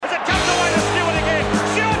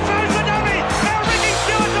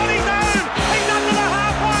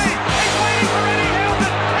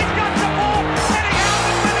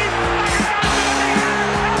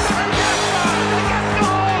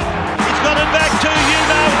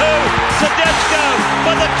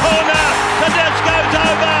corner. Tedesco's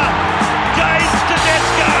over. James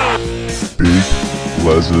Tedesco. Big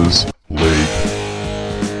Les's League.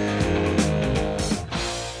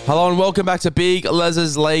 Hello and welcome back to Big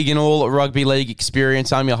Les's League and all rugby league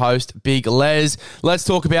experience. I'm your host, Big Les. Let's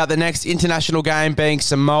talk about the next international game being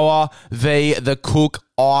Samoa v the Cook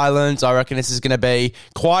Islands. I reckon this is going to be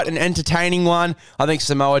quite an entertaining one. I think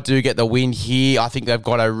Samoa do get the win here. I think they've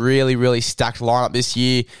got a really, really stacked lineup this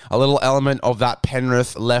year. A little element of that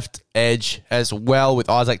Penrith left edge as well with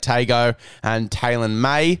Isaac Tago and Taylan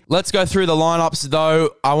May. Let's go through the lineups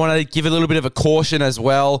though. I want to give a little bit of a caution as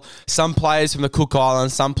well. Some players from the Cook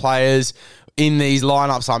Islands, some players in these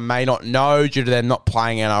lineups I may not know due to them not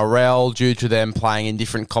playing NRL, due to them playing in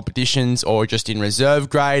different competitions or just in reserve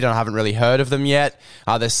grade, and I haven't really heard of them yet.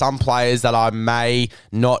 There's some players that I may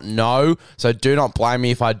not know, so do not blame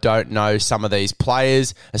me if I don't know some of these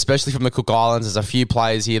players, especially from the Cook Islands. There's a few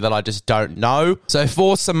players here that I just don't know. So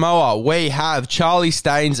for Samoa, we have Charlie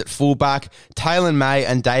Staines at fullback, Taylan May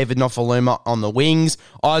and David Nofaluma on the wings,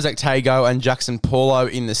 Isaac Tago and Jackson Paulo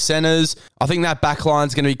in the centres. I think that backline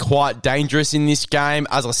is going to be quite dangerous in this game.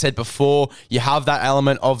 As I said before, you have that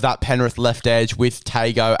element of that Penrith left edge with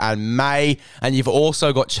Tago and May, and you've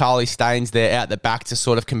also got Charlie Staines there out the back to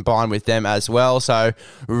sort of combine with them as well. So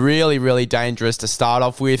really, really dangerous to start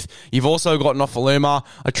off with. You've also got Nofaluma,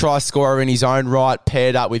 a try scorer in his own right,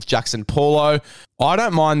 paired up with Jackson Paulo. I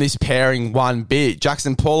don't mind this pairing one bit.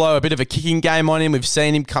 Jackson Paulo, a bit of a kicking game on him. We've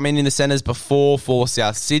seen him come in the centres before for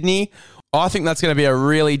South Sydney. I think that's going to be a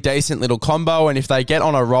really decent little combo, and if they get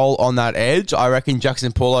on a roll on that edge, I reckon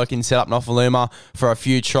Jackson Paulo can set up Nofaluma for a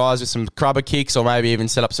few tries with some crubber kicks, or maybe even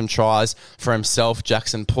set up some tries for himself,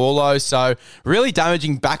 Jackson Paulo. So really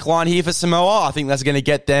damaging backline here for Samoa. I think that's going to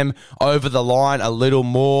get them over the line a little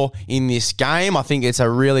more in this game. I think it's a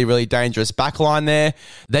really, really dangerous backline there.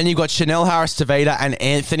 Then you've got Chanel Harris-Tavita and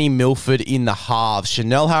Anthony Milford in the halves.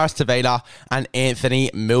 Chanel Harris-Tavita and Anthony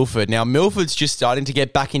Milford. Now, Milford's just starting to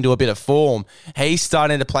get back into a bit of form. He's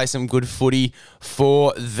starting to play some good footy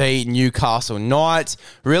for the Newcastle Knights.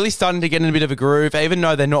 Really starting to get in a bit of a groove. Even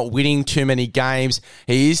though they're not winning too many games,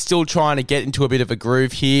 he is still trying to get into a bit of a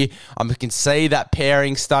groove here. I can see that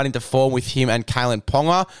pairing starting to form with him and Kalen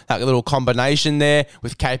Ponga. That little combination there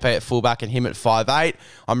with KP at fullback and him at 5'8".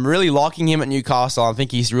 I'm really liking him at Newcastle. I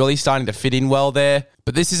think he's really starting to fit in well there.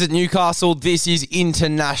 But this isn't Newcastle, this is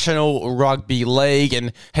International Rugby League,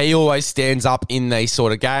 and he always stands up in these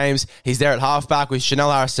sort of games. He's there at halfback with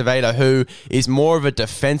Chanel Harris-Tavita, who is more of a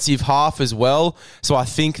defensive half as well. So I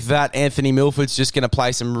think that Anthony Milford's just going to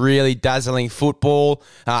play some really dazzling football,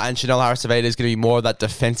 and Chanel Harris-Tavita is going to be more of that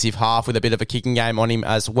defensive half with a bit of a kicking game on him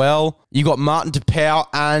as well. You got Martin Tapau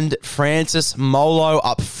and Francis Molo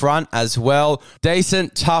up front as well.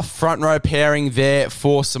 Decent, tough front row pairing there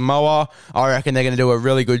for Samoa. I reckon they're going to do a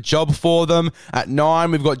really good job for them. At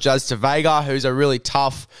 9, we've got Jazz Tavega, who's a really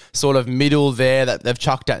tough sort of middle there that they've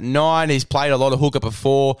chucked at 9. He's played a lot of hooker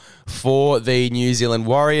before for the New Zealand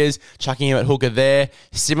Warriors, chucking him at hooker there.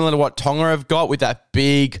 Similar to what Tonga have got with that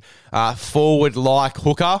big forward-like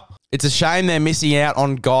hooker. It's a shame they're missing out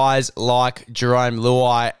on guys like Jerome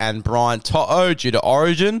Luai and Brian To'o due to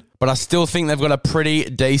Origin, but I still think they've got a pretty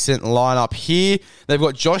decent lineup here. They've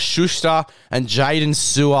got Josh Schuster and Jaden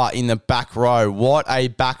Sewer in the back row. What a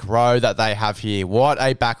back row that they have here. What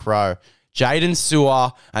a back row. Jaden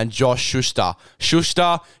Sewer and Josh Schuster.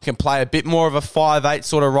 Schuster can play a bit more of a 5'8"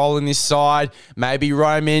 sort of role in this side. Maybe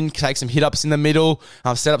roam in, take some hit-ups in the middle,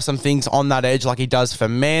 set up some things on that edge like he does for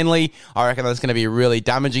Manly. I reckon that's going to be really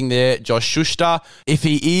damaging there, Josh Schuster. If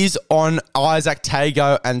he is on Isaac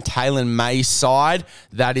Tago and Taylan May's side,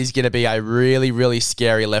 that is going to be a really, really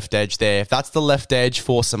scary left edge there. If that's the left edge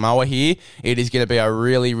for Samoa here, it is going to be a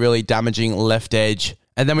really, really damaging left edge.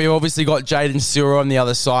 And then we've obviously got Jaden Sewer on the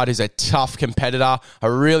other side, who's a tough competitor,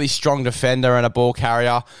 a really strong defender and a ball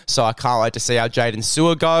carrier. So I can't wait to see how Jaden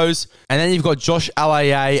Sewer goes. And then you've got Josh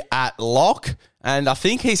Alaa at lock. And I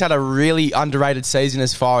think he's had a really underrated season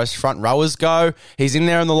as far as front rowers go. He's in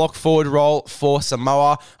there in the lock forward role for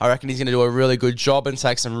Samoa. I reckon he's going to do a really good job and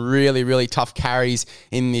take some really, really tough carries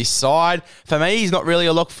in this side. For me, he's not really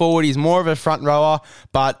a lock forward. He's more of a front rower.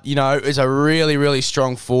 But, you know, it's a really, really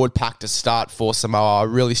strong forward pack to start for Samoa. A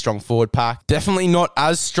really strong forward pack. Definitely not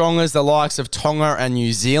as strong as the likes of Tonga and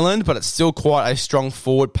New Zealand, but it's still quite a strong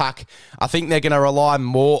forward pack. I think they're going to rely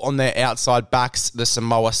more on their outside backs, the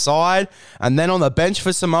Samoa side. And then on the bench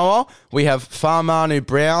for Samoa, we have Fa'amanu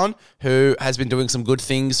Brown, who has been doing some good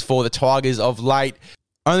things for the Tigers of late.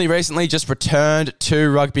 only recently just returned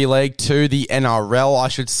to rugby league, to the NRL, I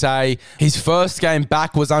should say. His first game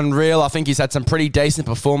back was unreal. I think he's had some pretty decent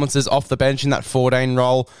performances off the bench in that 14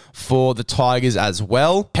 role for the Tigers as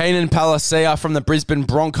well. Keenan Palasia from the Brisbane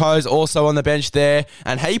Broncos also on the bench there,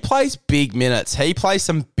 and he plays big minutes. He plays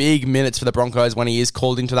some big minutes for the Broncos when he is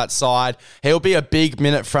called into that side. He'll be a big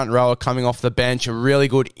minute front rower coming off the bench, a really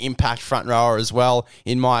good impact front rower as well,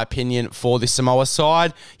 in my opinion, for the Samoa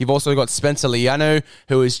side. You've also got Spencer Lianu,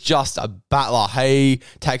 who is just a battler. He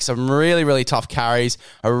takes some really, really tough carries.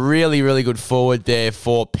 A really, really good forward there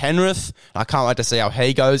for Penrith. I can't wait to see how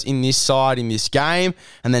he goes in this side, in this game.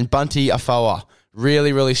 And then Bunty Afoa.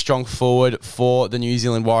 Really, really strong forward for the New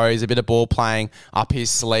Zealand Warriors. A bit of ball playing up his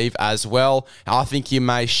sleeve as well. I think you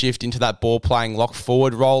may shift into that ball playing lock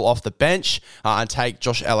forward role off the bench and take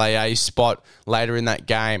Josh Laa's spot later in that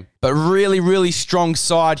game. But really, really strong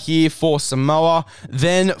side here for Samoa.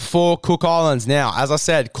 Then for Cook Islands. Now, as I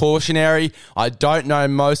said, cautionary. I don't know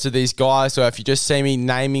most of these guys, so if you just see me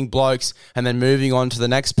naming blokes and then moving on to the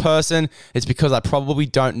next person, it's because I probably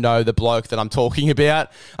don't know the bloke that I'm talking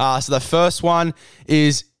about. So the first one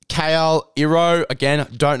is Kale Iro. Again,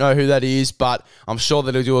 don't know who that is, but I'm sure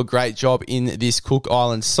that he'll do a great job in this Cook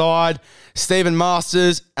Islands side. Stephen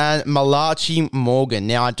Masters and Malachi Morgan.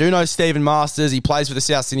 Now, I do know Stephen Masters. He plays for the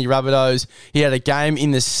South Sydney Rabbitohs. He had a game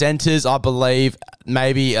in the centres, I believe,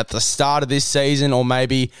 maybe at the start of this season or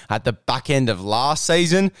maybe at the back end of last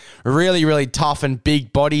season. Really, really tough and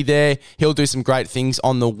big body there. He'll do some great things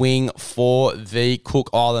on the wing for the Cook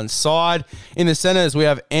Islands side. In the centres, we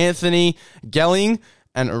have Anthony Gelling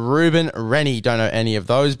and Ruben Rennie. Don't know any of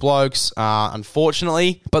those blokes,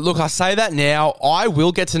 unfortunately. But look, I say that now, I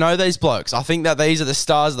will get to know these blokes. I think that these are the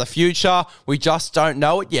stars of the future. We just don't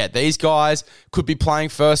know it yet. These guys could be playing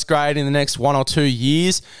first grade in the next 1 or 2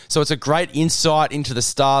 years. So it's a great insight into the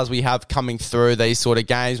stars we have coming through these sort of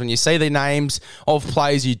games. When you see the names of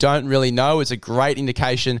players you don't really know, it's a great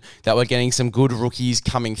indication that we're getting some good rookies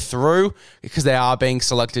coming through because they are being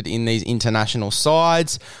selected in these international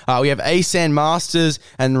sides. We have Asan Masters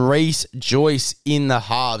and Reece Joyce in the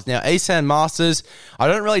halves. Now, Asan Masters, I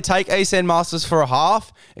don't really take Asan Masters for a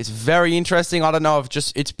half. It's very interesting. I don't know if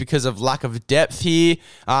just it's because of lack of depth here,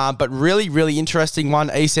 but really, really interesting one.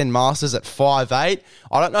 Asan Masters at 5'8".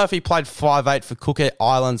 I don't know if he played 5'8" for Cook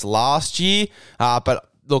Islands last year, but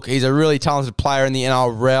look, he's a really talented player in the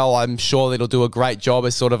NRL. I'm sure that he'll do a great job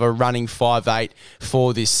as sort of a running 5'8"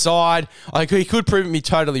 for this side. He could prove me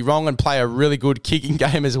totally wrong and play a really good kicking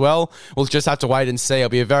game as well. We'll just have to wait and see. It'll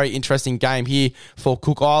be a very interesting game here for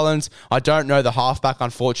Cook Islands. I don't know the halfback,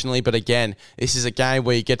 unfortunately, but again, this is a game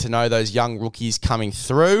where you get to know those young rookies coming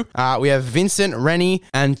through. We have Vincent Rennie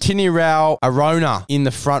and Tinirao Arona in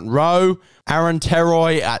the front row. Aaron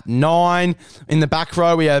Teroy at 9. In the back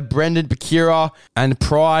row, we have Brendan Bakira and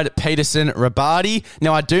Pride Peterson-Rabadi.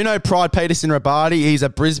 Now, I do know Pride Peterson-Rabadi. He's a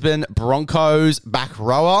Brisbane Broncos back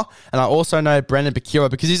rower. And I also know Brendan Bakira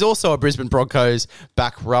because he's also a Brisbane Broncos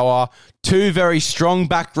back rower. Two very strong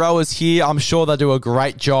back rowers here. I'm sure they'll do a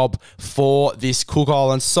great job for this Cook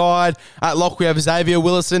Islands side. At lock, we have Xavier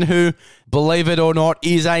Willison, who, believe it or not,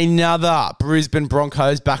 is another Brisbane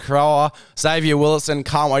Broncos back rower. Xavier Willison,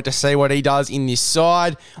 can't wait to see what he does in this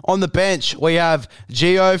side. On the bench, we have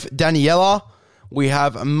Geoff Daniela. We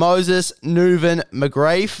have Moses Nuven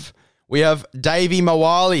McGrath. We have Davey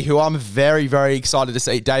Mawali, who I'm very, very excited to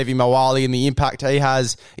see Davey Mawali and the impact he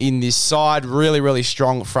has in this side. Really, really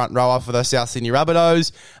strong front rower for the South Sydney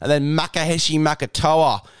Rabbitohs. And then Makaheshi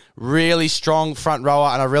Makatoa. Really strong front rower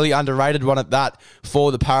and a really underrated one at that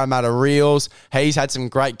for the Parramatta Reels. He's had some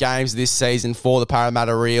great games this season for the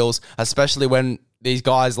Parramatta Reels, especially when these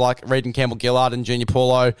guys like Reid and Campbell-Gillard and Junior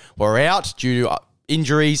Paulo were out due to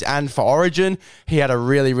injuries and for Origin. He had a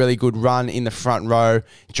really, really good run in the front row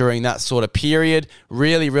during that sort of period.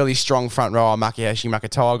 Really, really strong front rower, Makaheshi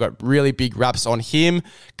Makatoa. Got really big raps on him.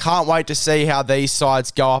 Can't wait to see how these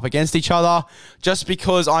sides go up against each other, just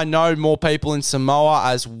because I know more people in Samoa,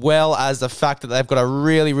 as well as the fact that they've got a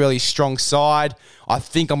really, really strong side. I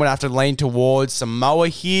think I'm going to have to lean towards Samoa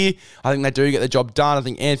here. I think they do get the job done. I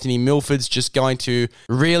think Anthony Milford's just going to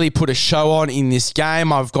really put a show on in this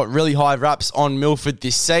game. I've got really high raps on Milford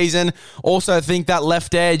this season. Also think that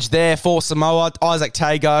left edge there for Samoa, Isaac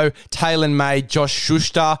Tago, Taylor May, Josh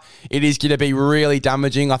Schuster, it is going to be really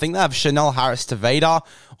damaging. I think they have Chanel Harris-Tavita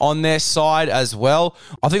on their side as well.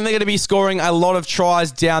 I think they're going to be scoring a lot of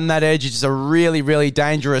tries down that edge. It's a really, really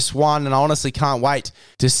dangerous one, and I honestly can't wait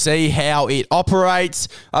to see how it operates.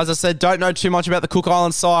 As I said, don't know too much about the Cook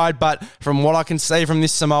Islands side, but from what I can see from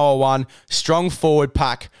this Samoa one, strong forward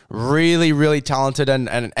pack, really, really talented and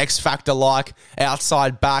an X-factor like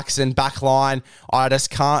outside backs and back line. I just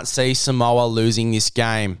can't see Samoa losing this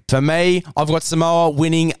game. For me, I've got Samoa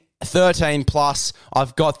winning 13 plus.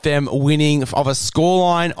 I've got them winning of a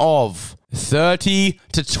scoreline of 30-12.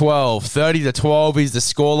 30-12 is the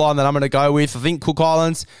scoreline that I'm going to go with. I think Cook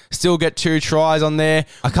Islands still get 2 tries on there.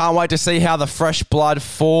 I can't wait to see how the fresh blood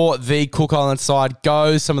for the Cook Islands side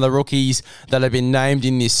goes. Some of the rookies that have been named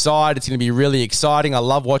in this side. It's going to be really exciting. I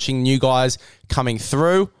love watching new guys coming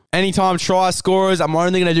through. Anytime try scorers, I'm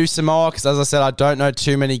only going to do Samoa because, as I said, I don't know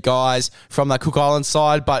too many guys from the Cook Islands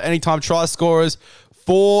side. But anytime try scorers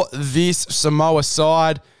for this Samoa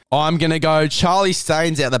side, I'm going to go Charlie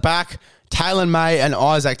Staines out the back, Taylor May and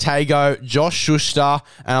Isaac Tago, Josh Schuster,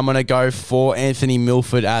 and I'm going to go for Anthony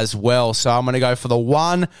Milford as well. So I'm going to go for the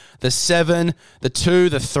 1, the 7, the 2,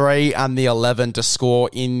 the 3, and the 11 to score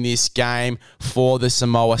in this game for the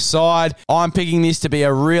Samoa side. I'm picking this to be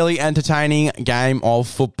a really entertaining game of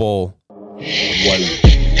football. One.